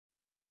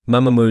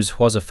MAMAMOO's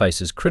Hwasa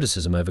faces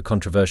criticism over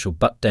controversial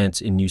butt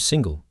dance in new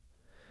single.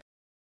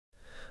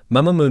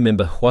 MAMAMOO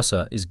member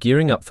Hwasa is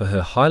gearing up for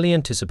her highly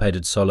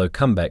anticipated solo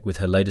comeback with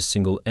her latest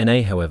single,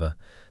 NA. However,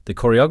 the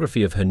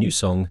choreography of her new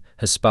song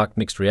has sparked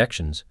mixed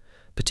reactions,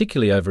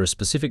 particularly over a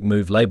specific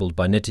move labeled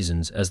by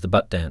netizens as the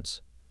butt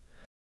dance.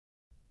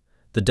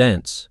 The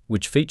dance,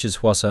 which features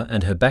Hwasa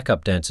and her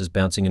backup dancers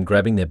bouncing and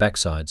grabbing their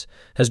backsides,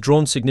 has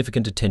drawn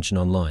significant attention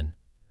online.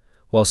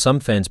 While some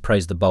fans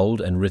praise the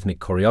bold and rhythmic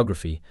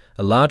choreography,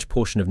 a large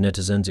portion of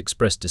netizens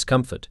expressed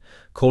discomfort,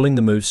 calling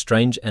the move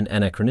strange and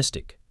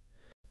anachronistic.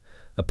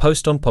 A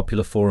post on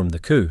popular forum The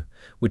Coup,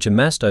 which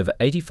amassed over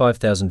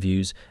 85,000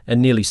 views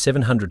and nearly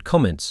 700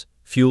 comments,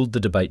 fueled the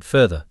debate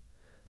further.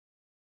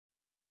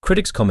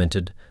 Critics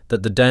commented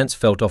that the dance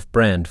felt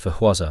off-brand for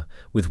Hwasa,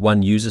 with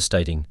one user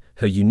stating,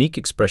 "Her unique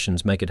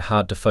expressions make it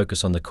hard to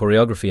focus on the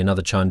choreography."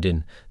 Another chimed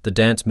in, "The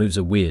dance moves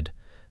are weird,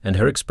 and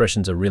her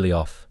expressions are really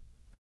off."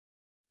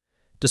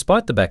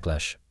 Despite the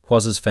backlash,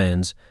 Hwasa's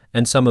fans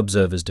and some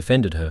observers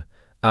defended her,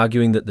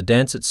 arguing that the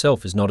dance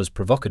itself is not as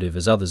provocative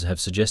as others have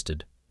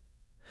suggested.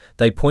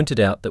 They pointed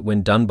out that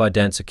when done by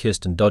dancer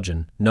Kirsten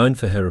Dodgen, known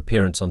for her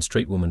appearance on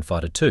Street Woman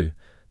Fighter 2,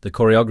 the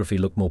choreography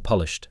looked more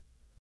polished.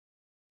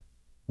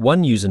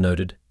 One user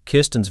noted,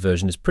 "Kirsten's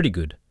version is pretty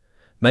good.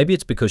 Maybe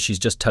it's because she's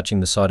just touching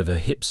the side of her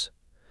hips.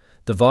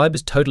 The vibe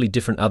is totally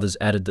different." Others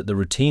added that the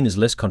routine is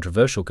less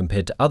controversial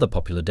compared to other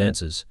popular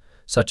dances,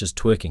 such as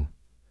twerking.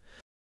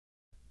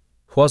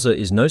 Hwasa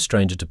is no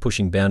stranger to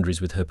pushing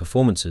boundaries with her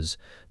performances,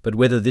 but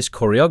whether this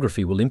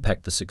choreography will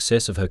impact the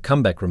success of her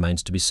comeback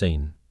remains to be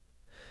seen.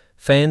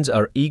 Fans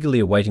are eagerly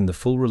awaiting the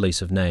full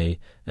release of NA,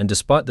 and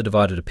despite the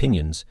divided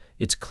opinions,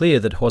 it's clear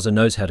that Hwasa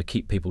knows how to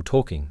keep people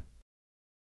talking.